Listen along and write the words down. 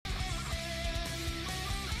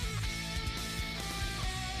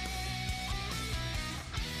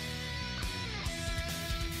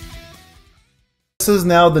This is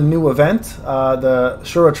now the new event, the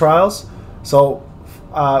Shura Trials. So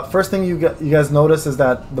first thing you guys notice is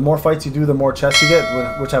that the more fights you do, the more chests you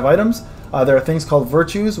get, which have items. There are things called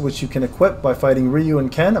virtues, which you can equip by fighting Ryu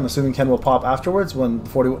and Ken. I'm assuming Ken will pop afterwards when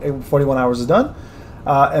 41 hours is done.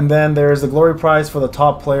 And then there's the glory prize for the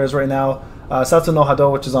top players right now. Satsu no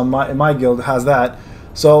Hado, which is in my guild, has that.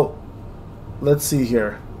 So let's see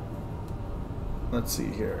here.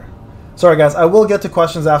 Sorry guys, I will get to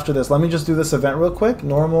questions after this. Let me just do this event real quick.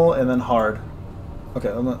 Normal and then hard.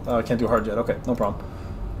 Okay, I can't do hard yet. Okay, no problem.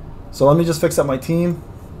 So let me just fix up my team.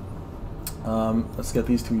 Let's get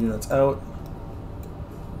these two units out.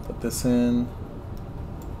 Put this in.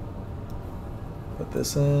 Put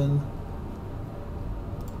this in.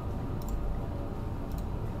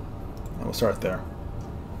 And we'll start there.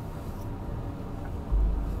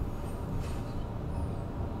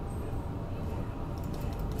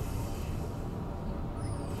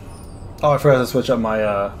 Oh, I forgot to switch up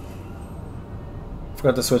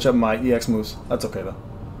my EX moves. That's okay though.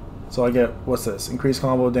 So I get, what's this? Increase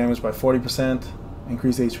combo damage by 40%,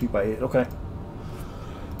 increase HP by 8. Okay.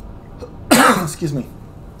 Excuse me.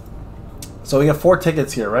 So we got 4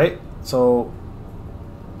 tickets here, right? So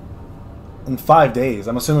in 5 days,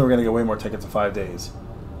 I'm assuming we're gonna get way more tickets in 5 days.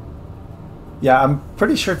 Yeah, I'm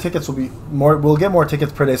pretty sure tickets will be more. We'll get more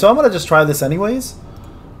tickets per day. So I'm gonna just try this anyways,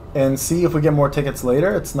 and see if we get more tickets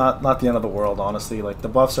later. It's not the end of the world, honestly. Like, the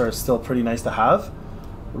buffs are still pretty nice to have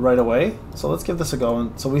right away. So let's give this a go.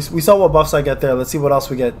 And so we saw what buffs I get there. Let's see what else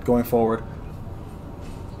we get going forward.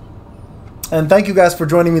 And thank you guys for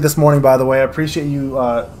joining me this morning, by the way. I appreciate you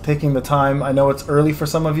taking the time. I know it's early for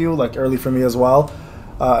some of you, like early for me as well.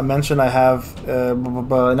 I mentioned I have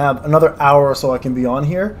another hour or so I can be on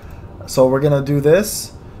here. So we're going to do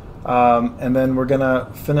this, and then we're going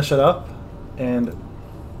to finish it up, and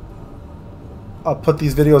I'll put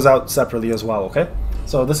these videos out separately as well, okay?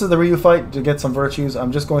 So this is the Ryu fight to get some virtues.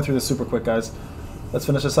 I'm just going through this super quick, guys. Let's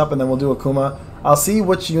finish this up, and then we'll do Akuma. I'll see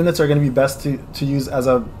which units are going to be best to use as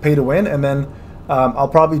a pay to win, and then I'll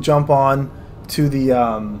probably jump on to the...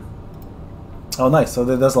 Oh, nice. So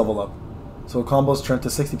that does level up. So combos turn to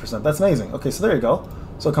 60%. That's amazing. Okay, so there you go.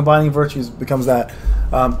 So combining virtues becomes that.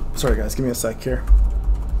 Sorry, guys. Give me a sec here.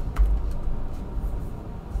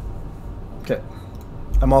 Okay.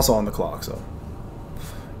 I'm also on the clock, so...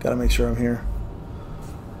 Gotta make sure I'm here.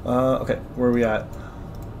 Okay, where are we at?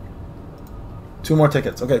 2 more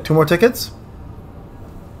tickets. Okay, 2 more tickets.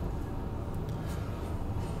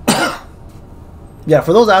 Yeah,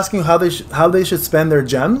 for those asking how they should spend their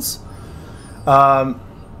gems,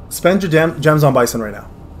 spend your gems on Bison right now.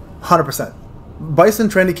 100%. Bison,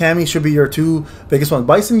 Trendy, Cammy should be your 2 biggest ones.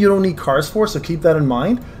 Bison you don't need cars for, so keep that in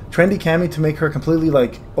mind. Trendy, Cammy, to make her completely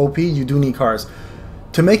like OP, you do need cars.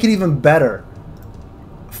 To make it even better,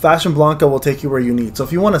 Fashion Blanca will take you where you need. So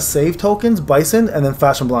if you want to save tokens, Bison and then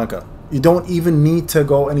Fashion Blanca. You don't even need to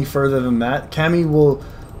go any further than that. Cammy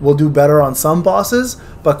will do better on some bosses,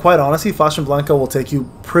 but quite honestly, Fashion Blanca will take you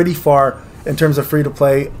pretty far in terms of free to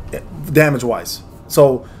play damage-wise.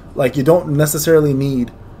 So like you don't necessarily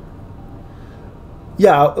need...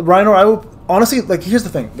 Yeah, Rhino, I will... Honestly, like here's the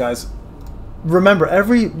thing, guys. Remember,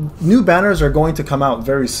 every new banners are going to come out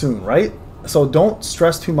very soon, right? So don't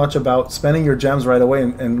stress too much about spending your gems right away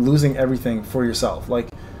and losing everything for yourself. Like,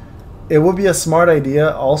 it would be a smart idea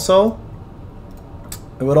also.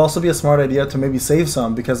 It would also be a smart idea to maybe save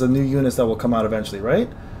some because of new units that will come out eventually, right?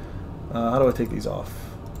 How do I take these off?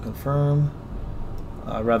 Confirm.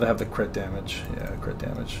 I'd rather have the crit damage. Yeah, crit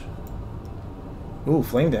damage. Ooh,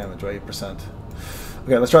 flame damage by 8%.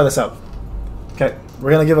 Okay, let's try this out. Okay, we're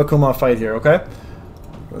going to give Akuma a fight here, okay?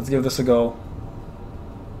 Let's give this a go.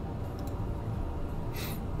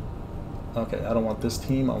 Okay, I don't want this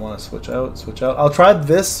team. I want to switch out. I'll try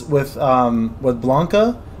this with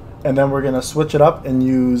Blanca, and then we're gonna switch it up and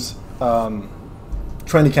use Trendy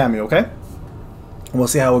Cammy. Okay, and we'll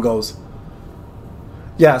see how it goes.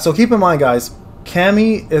 Yeah, so keep in mind, guys,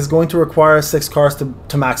 Cammy is going to require 6 cars to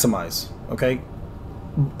maximize. Okay,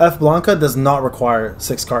 F Blanca does not require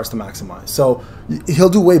 6 cars to maximize, so he'll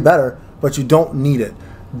do way better, but you don't need it.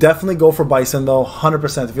 Definitely go for Bison though,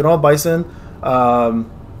 100%. If you don't have Bison,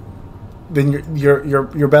 then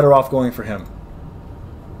you're better off going for him.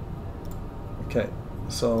 Okay,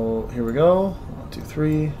 so here we go. 1, 2,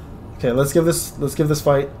 3. Okay, let's give this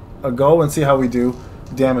fight a go and see how we do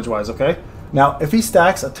damage wise. Okay, now if he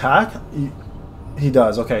stacks attack, he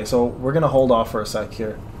does. Okay, so we're gonna hold off for a sec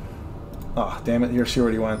here. Oh damn it, your Shura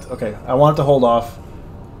already went. Okay, I wanted to hold off.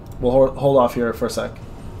 We'll hold off here for a sec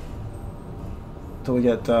till we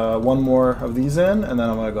get 1 more of these in, and then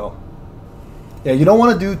I'm gonna go. Yeah, you don't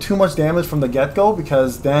want to do too much damage from the get-go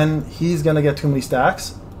because then he's going to get too many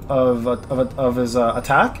stacks of his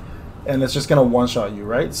attack, and it's just going to one-shot you,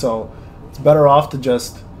 right? So it's better off to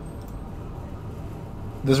just...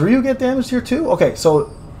 Does Ryu get damaged here too? Okay,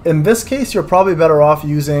 so in this case, you're probably better off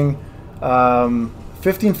using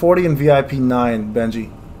 1540 and VIP 9,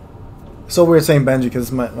 Benji. So weird saying Benji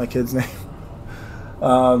because it's my kid's name.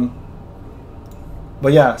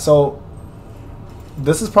 But yeah, so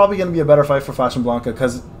this is probably going to be a better fight for Fashion Blanca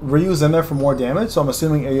because Ryu's in there for more damage, so I'm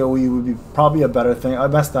assuming AoE would be probably a better thing. I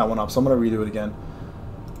messed that one up, so I'm going to redo it again.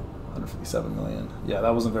 157 million. Yeah,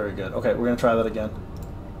 that wasn't very good. Okay, we're going to try that again.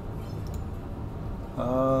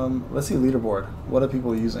 Let's see leaderboard. What are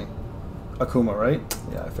people using? Akuma, right?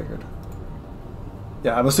 Yeah, I figured.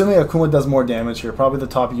 Yeah, I'm assuming Akuma does more damage here. Probably the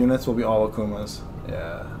top units will be all Akumas.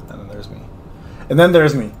 Yeah, and then there's me. And then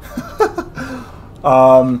there's me.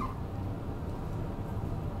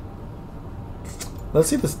 Let's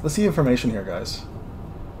see this. Let's see information here, guys.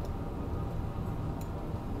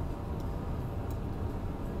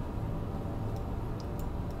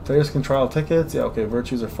 Players can trial tickets. Yeah, okay.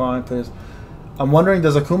 Virtues are fine. Players. I'm wondering,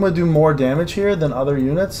 does Akuma do more damage here than other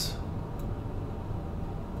units?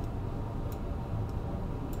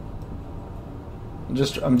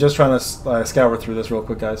 I'm just trying to scour through this real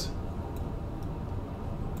quick, guys.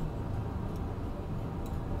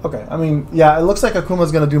 Okay, I mean, yeah, it looks like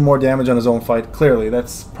Akuma's going to do more damage on his own fight. Clearly,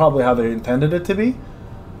 that's probably how they intended it to be.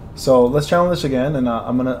 So let's challenge this again, and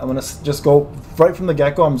I'm gonna just go right from the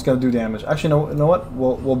get-go. I'm just gonna do damage. Actually, you know what?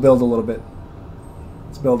 We'll build a little bit.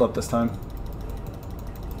 Let's build up this time.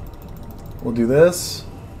 We'll do this,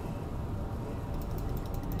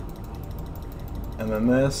 and then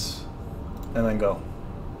this, and then go.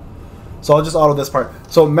 So I'll just auto this part.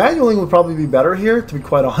 So manually would probably be better here, to be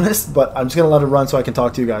quite honest, but I'm just going to let it run so I can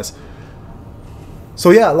talk to you guys.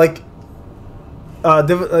 So yeah, like,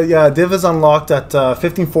 Div is unlocked at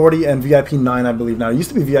 1540 and VIP 9, I believe now. It used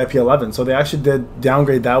to be VIP 11, so they actually did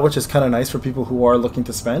downgrade that, which is kind of nice for people who are looking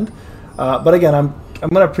to spend. But again, I'm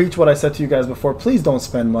going to preach what I said to you guys before. Please don't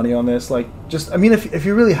spend money on this. Like, just, I mean, if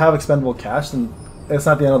you really have expendable cash, then it's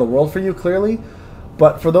not the end of the world for you, clearly.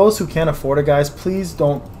 But for those who can't afford it, guys, please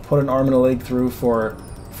don't put an arm and a leg through for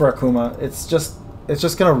Akuma. It's just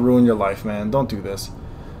gonna ruin your life, man. Don't do this.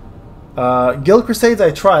 Guild Crusades,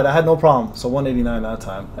 I tried. I had no problem. So 189 that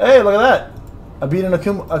time. Hey, look at that! I beat an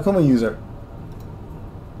Akuma user.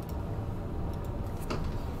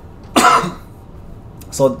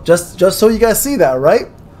 So just so you guys see that, right?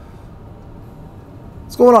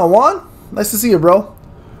 What's going on, Juan? Nice to see you, bro.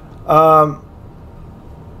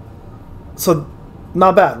 So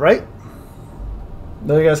not bad, right?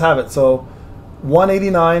 There you guys have it. So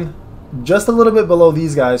 189, just a little bit below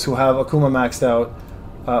these guys who have Akuma maxed out.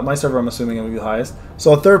 My server, I'm assuming, will be the highest.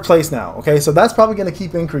 So third place now. Okay, so that's probably going to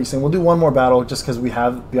keep increasing. We'll do one more battle just because we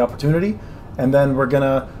have the opportunity, and then we're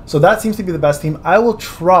gonna. So that seems to be the best team. I'll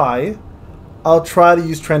try to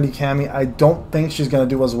use Trendy Cammy. I don't think she's going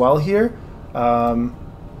to do as well here.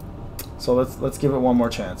 So let's give it one more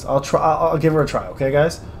chance. I'll give her a try. Okay,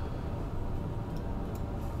 guys.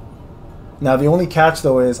 Now the only catch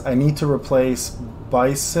though is I need to replace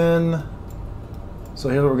Bison. So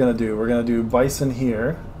here's what we're gonna do. We're gonna do Bison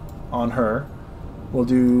here on her. We'll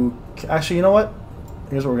do, actually, you know what?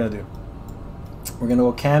 Here's what we're gonna do. We're gonna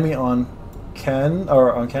go Cammy on Ken,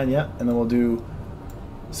 yeah, and then we'll do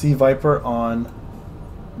Sea Viper on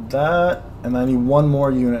that, and I need one more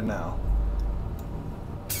unit now.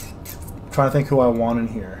 I'm trying to think who I want in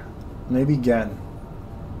here. Maybe Gen.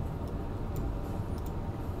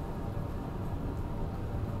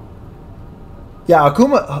 Yeah,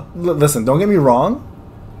 Akuma, listen, don't get me wrong.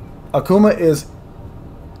 Akuma is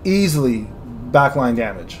easily backline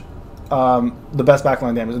damage. The best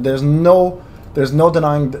backline damage. There's no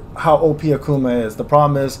denying how OP Akuma is. The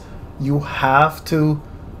problem is you have to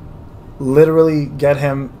literally get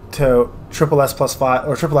him to triple S plus 5,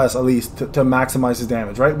 or triple S at least, to maximize his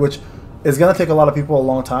damage, right? Which is going to take a lot of people a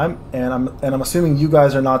long time, and I'm assuming you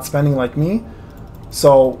guys are not spending like me.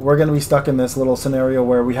 So we're going to be stuck in this little scenario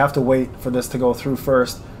where we have to wait for this to go through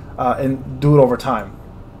first and do it over time.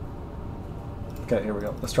 Okay, here we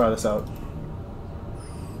go. Let's try this out.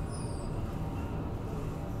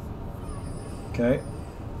 Okay.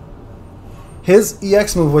 His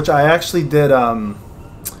EX move, which I actually did,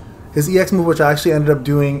 his EX move, which I actually ended up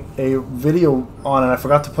doing a video on, and I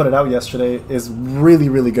forgot to put it out yesterday, is really,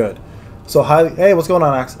 really good. So hey, what's going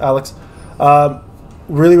on, Alex?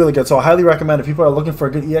 Really, really good. So I highly recommend, if people are looking for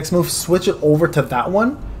a good EX move, switch it over to that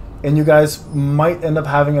one, and you guys might end up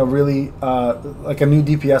having a really like a new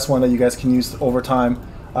DPS one that you guys can use over time,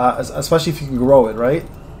 especially if you can grow it, right?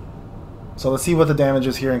 So let's see what the damage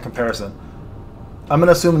is here in comparison. I'm going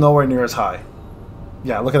to assume nowhere near as high.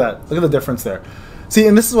 Yeah, look at that. Look at the difference there. See,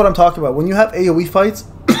 and this is what I'm talking about. When you have AoE fights,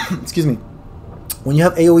 excuse me, when you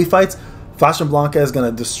have AoE fights, Fashion Blanca is going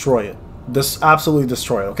to destroy it. Absolutely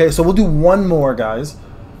destroy it. Okay, so we'll do one more, guys.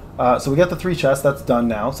 So we got the 3 chests. That's done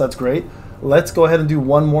now, so that's great. Let's go ahead and do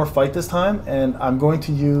one more fight this time, and I'm going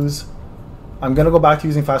to go back to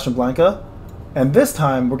using Fashion Blanca, and this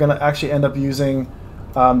time we're going to actually end up using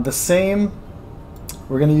the same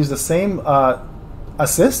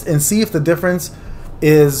assist and see if the difference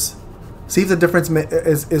is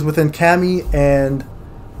within Cammy and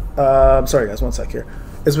sorry guys, one sec here.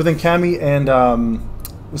 Is within Cammy and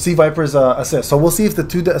Sea Viper's assist. So we'll see if the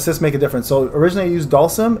 2 assists make a difference. So originally I used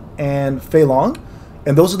Dalsim and Fei Long,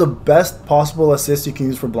 and those are the best possible assists you can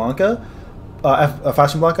use for Blanca,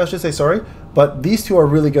 Fashion Blanca I should say, sorry. But these 2 are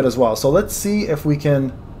really good as well. So let's see if we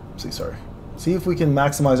can see if we can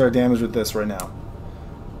maximize our damage with this right now.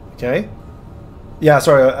 Okay. Yeah,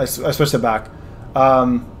 sorry, I switched it back.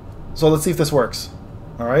 So let's see if this works.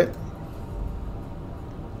 All right.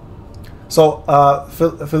 So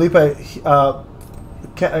Felipe,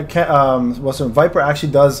 Viper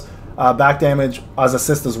actually does back damage as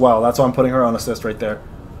assist as well. That's why I'm putting her on assist right there.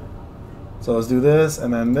 So let's do this,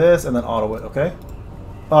 and then auto it. Okay.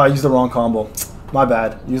 Oh, I used the wrong combo. My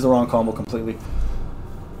bad. Used the wrong combo completely.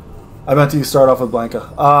 I meant to start off with Blanca.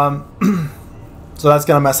 So that's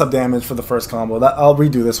gonna mess up damage for the first combo. I'll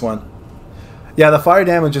redo this one. Yeah, the fire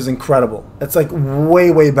damage is incredible. It's like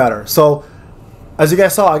way better. So as you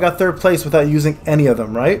guys saw, I got 3rd place without using any of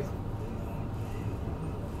them, right?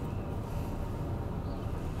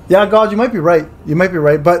 Yeah, God, you might be right. You might be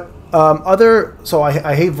right, but so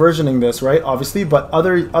I hate versioning this, right? Obviously, but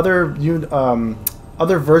other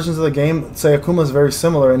versions of the game, say Akuma is very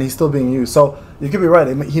similar, and he's still being used. So you could be right.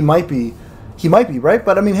 He might be right.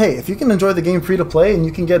 But I mean, hey, if you can enjoy the game free to play and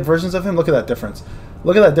you can get versions of him, look at that difference.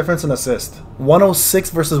 Look at that difference in assist. 106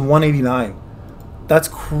 versus 189. That's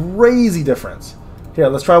crazy difference. Here,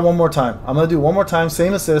 let's try one more time. I'm gonna do one more time,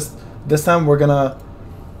 same assist. This time we're not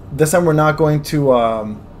going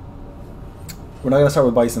to start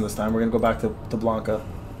with Bison this time. We're gonna go back to Blanca.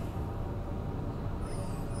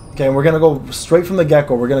 Okay, and we're gonna go straight from the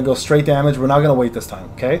get-go. We're gonna go straight damage. We're not gonna wait this time.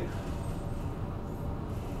 Okay.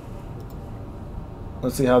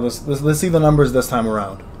 Let's see how let's see the numbers this time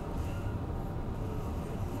around.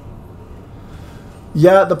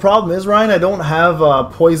 Yeah, the problem is, Ryan, I don't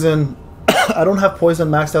have poison. I don't have poison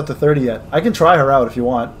maxed out to 30 yet. I can try her out if you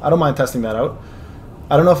want. I don't mind testing that out.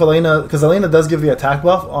 I don't know if Elena, because Elena does give the attack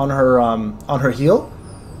buff on her heal,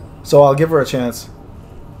 so I'll give her a chance.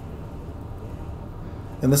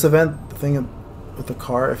 In this event, the thing with the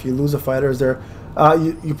car, if you lose a fighter, is there?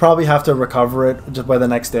 You probably have to recover it just by the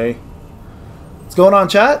next day. What's going on,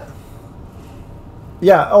 chat?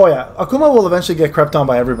 Yeah. Oh yeah. Akuma will eventually get crept on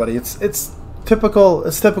by everybody. It's typical.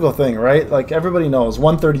 It's typical thing, right? Like everybody knows.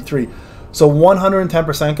 133. So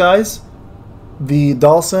 110%, guys. The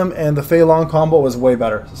Dalsim and the Fei Long combo was way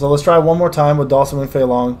better. So let's try one more time with Dalsim and Fei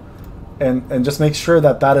Long, and just make sure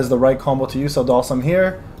that is the right combo to use. So Dalsim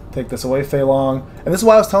here. Take this away, Fei Long. And this is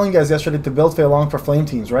why I was telling you guys yesterday to build Fei Long for flame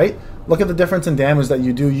teams, right? Look at the difference in damage that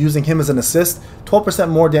you do using him as an assist. 12%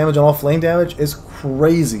 more damage on all flame damage is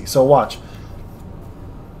crazy. So watch.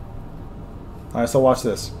 Alright, so watch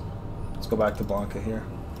this. Let's go back to Blanca here.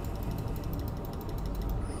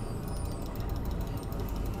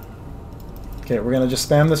 Okay, we're going to just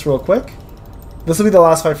spam this real quick. This will be the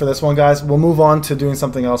last fight for this one, guys. We'll move on to doing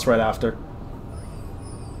something else right after.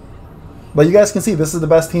 But you guys can see this is the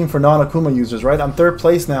best team for non-Akuma users, right? I'm 3rd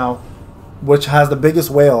place now, which has the biggest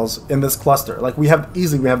whales in this cluster. Like we have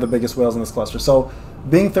the biggest whales in this cluster. So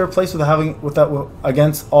being 3rd place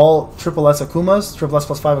against all triple S Akumas, triple S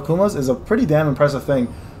plus 5 Akumas is a pretty damn impressive thing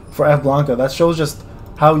for F Blanca. That shows just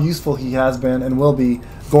how useful he has been and will be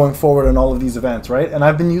going forward in all of these events, right? And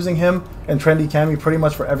I've been using him and Trendy Cammy pretty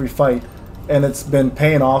much for every fight, and it's been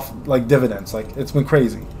paying off like dividends. Like it's been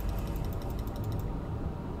crazy.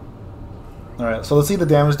 Alright, so let's see the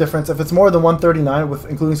damage difference. If it's more than 139 with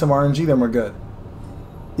including some RNG, then we're good.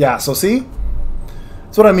 Yeah, so see?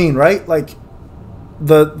 That's what I mean, right? Like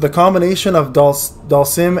the combination of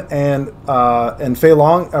Dalsim and Fei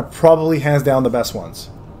Long are probably hands down the best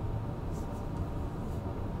ones.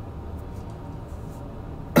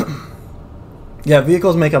 Yeah,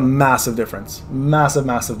 vehicles make a massive difference.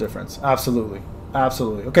 Massive difference. Absolutely.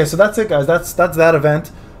 Absolutely. Okay, so that's it, guys. That's that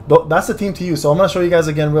event. That's the team to use. So I'm going to show you guys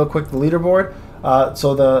again real quick the leaderboard.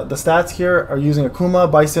 So the stats here are using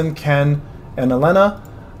Akuma, Bison, Ken, and Elena.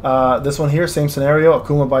 This one here, same scenario,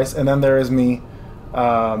 Akuma, Bison, and then there is me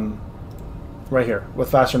right here with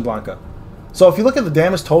Fashion Blanca. So if you look at the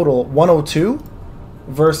damage total, 102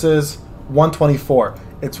 versus 124,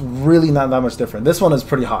 it's really not that much different. This one is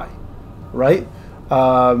pretty high, right?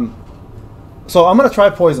 So I'm going to try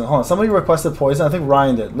poison. Hold on. Somebody requested poison. I think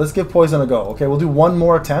Ryan did. Let's give poison a go. Okay, we'll do one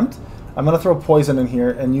more attempt. I'm going to throw poison in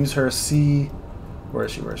here and use her C. Where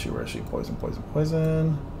is she? Where is she? Where is she? Poison, poison,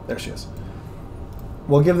 poison. There she is.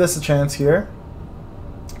 We'll give this a chance here.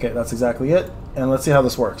 Okay, that's exactly it. And let's see how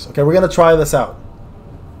this works. Okay, we're going to try this out.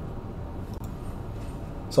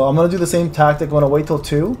 So I'm going to do the same tactic. I'm going to wait till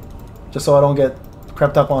 2, just so I don't get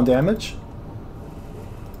crept up on damage.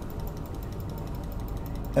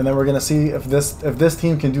 And then we're going to see if this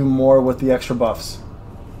team can do more with the extra buffs.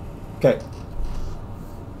 Okay.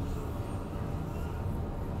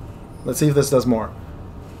 Let's see if this does more.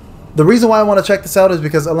 The reason why I want to check this out is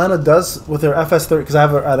because Elena does, with her FS30, because I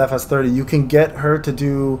have her at FS30, you can get her to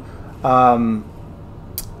do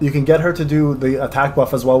the attack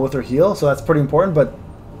buff as well with her heal, so that's pretty important, but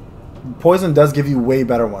poison does give you way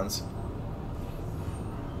better ones.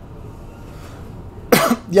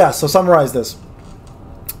 Yeah, so summarize this.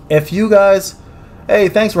 If you guys, hey,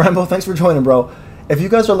 thanks Rambo, thanks for joining, bro. If you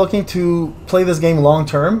guys are looking to play this game long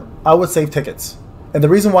term, I would save tickets. And the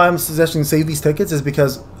reason why I'm suggesting save these tickets is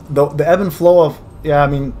because the ebb and flow of, yeah, I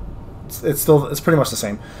mean, it's pretty much the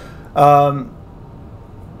same.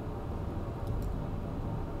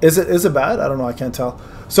 Is it bad? I don't know, I can't tell.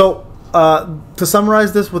 So to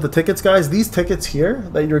summarize this with the tickets, guys, these tickets here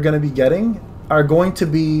that you're going to be getting are going to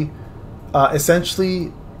be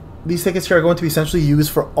essentially. These tickets here are going to be essentially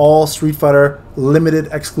used for all Street Fighter limited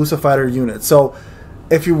exclusive fighter units. So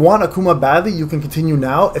if you want Akuma badly, you can continue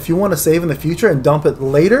now. If you want to save in the future and dump it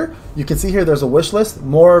later, you can see here there's a wish list.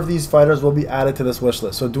 More of these fighters will be added to this wish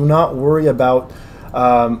list. So do not worry about,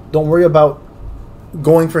 don't worry about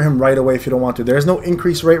going for him right away if you don't want to. There's no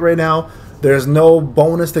increase rate right now. There's no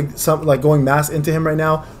bonus to like going mass into him right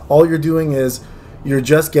now. All you're doing is you're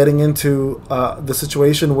just getting into the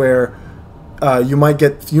situation where you might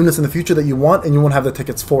get units in the future that you want, and you won't have the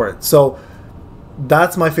tickets for it. So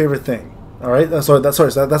that's my favorite thing. All right. So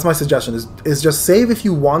that's my suggestion. Is just save if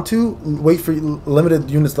you want to. Wait for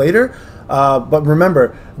limited units later. But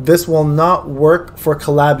remember, this will not work for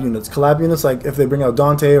collab units. Collab units, like if they bring out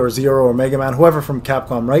Dante or Zero or Mega Man, whoever from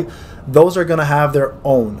Capcom, right? Those are gonna have their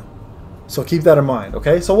own. So keep that in mind.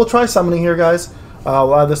 Okay. So we'll try summoning here, guys.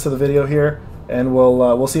 We'll add this to the video here. And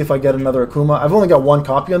we'll see if I get another Akuma. I've only got 1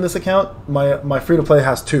 copy on this account. My free-to-play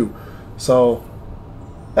has 2. So,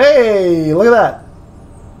 hey, look at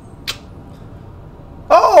that.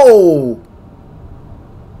 Oh!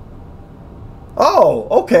 Oh,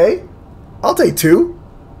 okay. I'll take 2.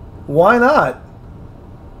 Why not?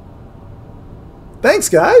 Thanks,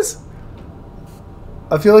 guys.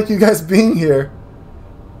 I feel like you guys being here,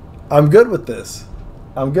 I'm good with this.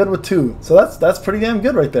 I'm good with 2. So that's pretty damn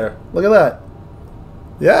good right there. Look at that.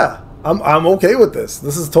 Yeah, I'm okay with this.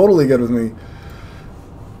 This is totally good with me.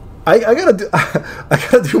 I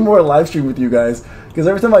gotta do more live stream with you guys, because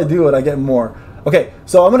every time I do it, I get more. Okay,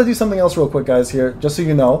 so I'm gonna do something else real quick, guys. Here, just so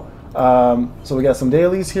you know. So we got some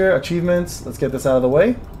dailies here, achievements. Let's get this out of the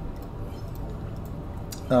way.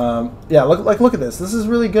 Yeah, look at this. This is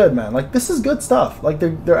really good, man. Like, this is good stuff. Like,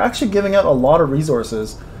 they're actually giving out a lot of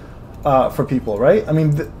resources for people, right? I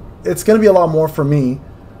mean, it's gonna be a lot more for me,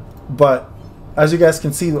 but as you guys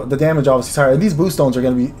can see, the damage obviously is higher. And these boost stones are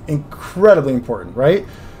going to be incredibly important, right?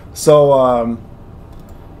 So,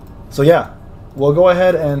 so yeah, we'll go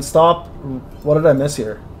ahead and stop. What did I miss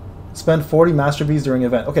here? Spend 40 Master Bees during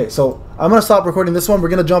event. Okay, so I'm going to stop recording this one. We're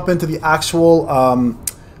going to jump into the actual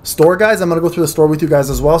store, guys. I'm going to go through the store with you guys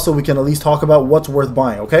as well, so we can at least talk about what's worth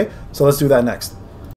buying, okay? So let's do that next.